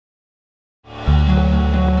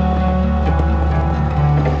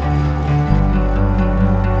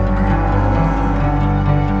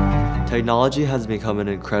Technology has become an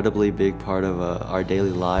incredibly big part of our daily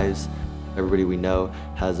lives. Everybody we know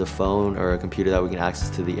has a phone or a computer that we can access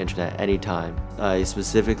to the internet anytime. I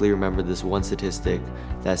specifically remember this one statistic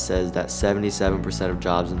that says that 77% of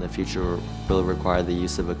jobs in the future will require the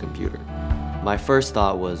use of a computer. My first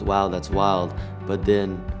thought was, wow, that's wild, but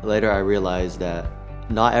then later I realized that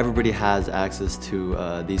not everybody has access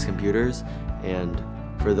to these computers, and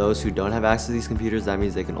for those who don't have access to these computers, that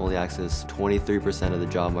means they can only access 23% of the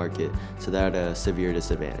job market, so they're at a severe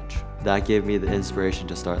disadvantage. That gave me the inspiration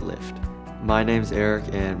to start Lyft. My name's Eric,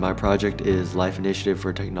 and my project is Life Initiative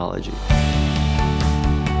for Technology.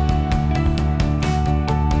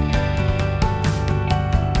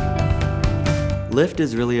 Lyft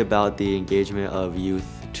is really about the engagement of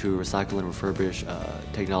youth to recycle and refurbish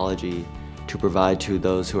technology to provide to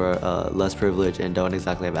those who are less privileged and don't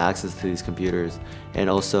exactly have access to these computers, and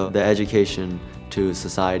also the education to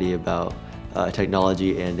society about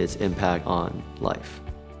technology and its impact on life.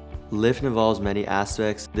 Lyft involves many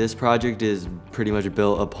aspects. This project is pretty much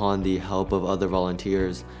built upon the help of other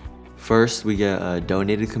volunteers. First, we get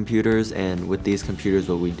donated computers, and with these computers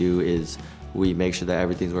what we do is we make sure that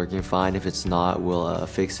everything's working fine. If it's not, we'll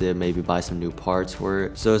fix it, maybe buy some new parts for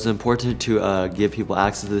it. So it's important to give people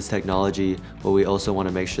access to this technology, but we also want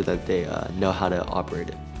to make sure that they know how to operate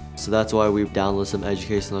it. So that's why we download some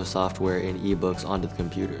educational software and ebooks onto the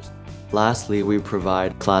computers. Lastly, we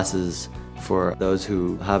provide classes for those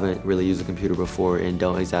who haven't really used a computer before and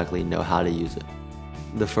don't exactly know how to use it.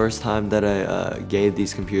 The first time that I gave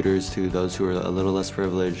these computers to those who are a little less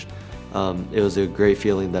privileged, it was a great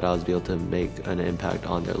feeling that I was able to make an impact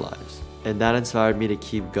on their lives. And that inspired me to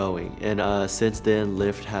keep going. And since then,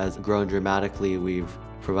 Lyft has grown dramatically. We've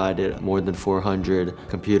provided more than 400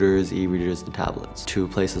 computers, e-readers, and tablets to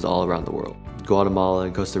places all around the world. Guatemala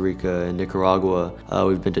and Costa Rica and Nicaragua.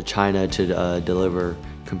 We've been to China to deliver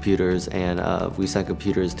computers, and we sent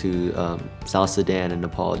computers to South Sudan and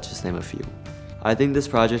Nepal, just to name a few. I think this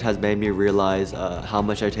project has made me realize how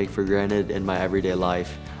much I take for granted in my everyday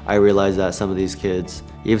life. I realized that some of these kids,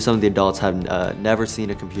 even some of the adults, have never seen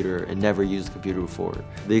a computer and never used a computer before.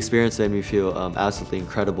 The experience made me feel absolutely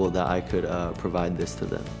incredible that I could provide this to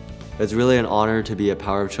them. It's really an honor to be a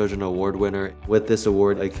Power of Children Award winner. With this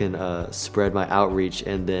award, I can spread my outreach,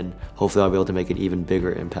 and then hopefully I'll be able to make an even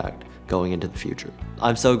bigger impact going into the future.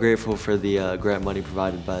 I'm so grateful for the grant money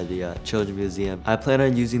provided by the Children's Museum. I plan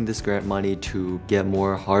on using this grant money to get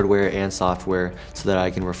more hardware and software so that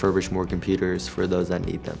I can refurbish more computers for those that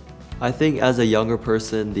need them. I think as a younger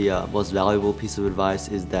person, the most valuable piece of advice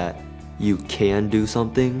is that you can do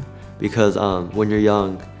something, because when you're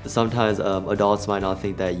young, sometimes adults might not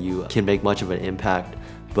think that you can make much of an impact,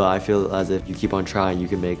 but I feel as if you keep on trying, you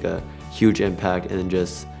can make a huge impact and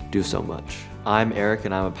just do so much. I'm Eric,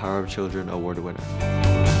 and I'm a Power of Children Award winner.